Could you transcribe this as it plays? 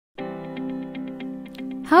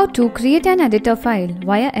How to create and edit a file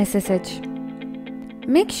via SSH.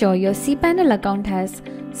 Make sure your cPanel account has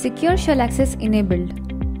Secure Shell Access enabled.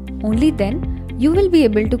 Only then you will be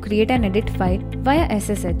able to create and edit file via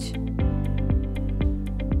SSH.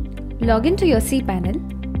 Log into your cPanel.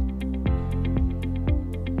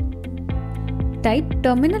 Type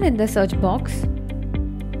terminal in the search box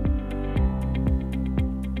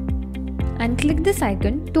and click this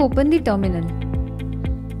icon to open the terminal.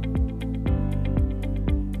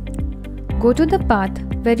 Go to the path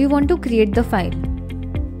where you want to create the file.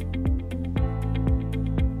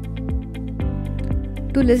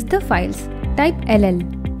 To list the files, type LL.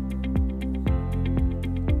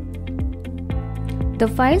 The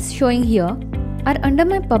files showing here are under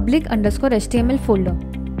my public_HTML folder.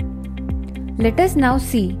 Let us now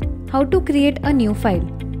see how to create a new file.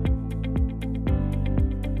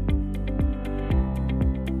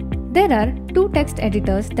 There are two text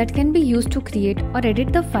editors that can be used to create or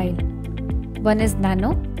edit the file. One is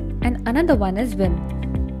Nano and another one is Vim.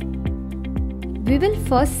 We will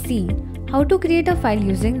first see how to create a file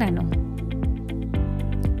using Nano.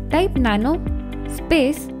 Type nano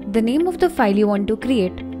space the name of the file you want to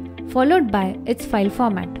create followed by its file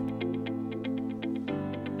format.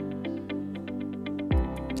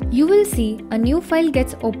 You will see a new file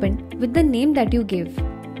gets opened with the name that you gave.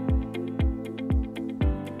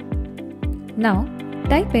 Now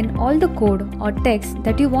type in all the code or text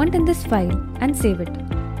that you want in this file and save it.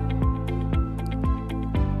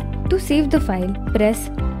 To save the file, press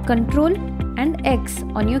Ctrl and X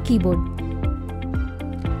on your keyboard.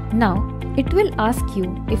 Now it will ask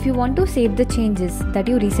you if you want to save the changes that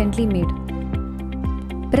you recently made.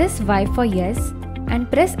 Press Y for yes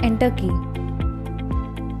and press Enter key.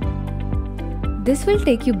 This will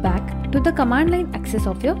take you back to the command line access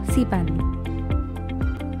of your cPanel.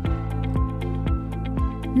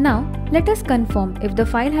 Now let us confirm if the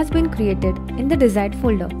file has been created in the desired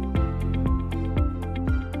folder.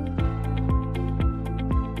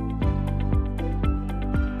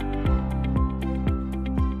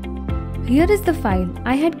 Here is the file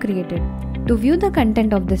I had created. To view the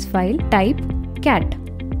content of this file, type cat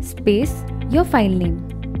space your file name.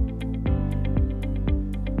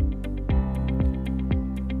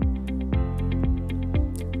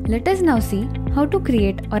 Let us now see how to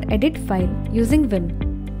create or edit file using Vim.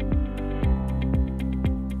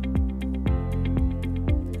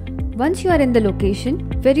 Once you are in the location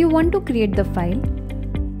where you want to create the file,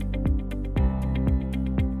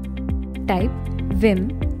 type vim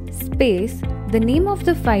space the name of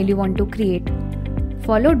the file you want to create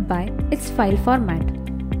followed by its file format.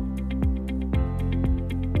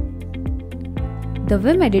 The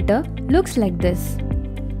Vim editor looks like this.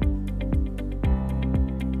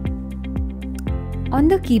 On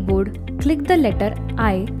the keyboard, click the letter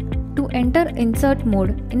I to enter insert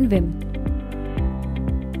mode in Vim.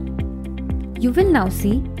 You will now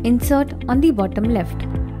see Insert on the bottom left.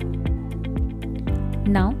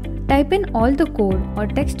 Now type in all the code or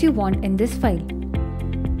text you want in this file.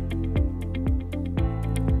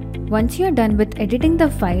 Once you are done with editing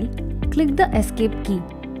the file, click the Escape key.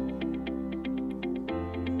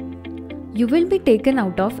 You will be taken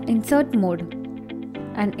out of Insert mode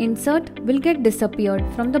and Insert will get disappeared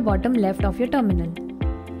from the bottom left of your terminal.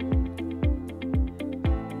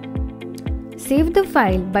 Save the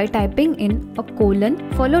file by typing in a colon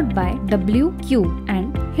followed by WQ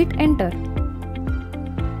and hit enter.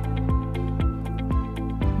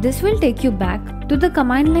 This will take you back to the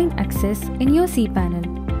command line access in your cPanel.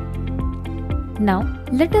 Now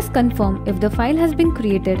let us confirm if the file has been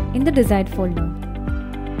created in the desired folder.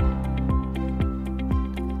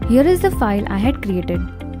 Here is the file I had created.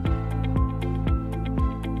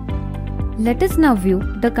 Let us now view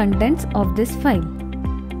the contents of this file.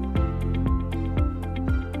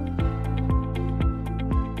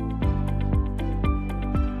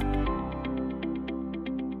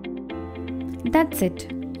 That's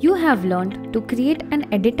it. You have learned to create and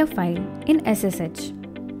edit a file in SSH.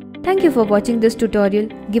 Thank you for watching this tutorial.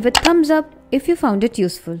 Give a thumbs up if you found it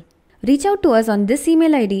useful. Reach out to us on this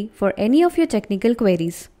email ID for any of your technical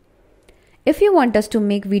queries. If you want us to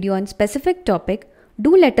make video on specific topic,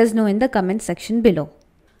 do let us know in the comment section below.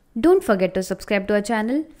 Don't forget to subscribe to our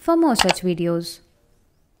channel for more such videos.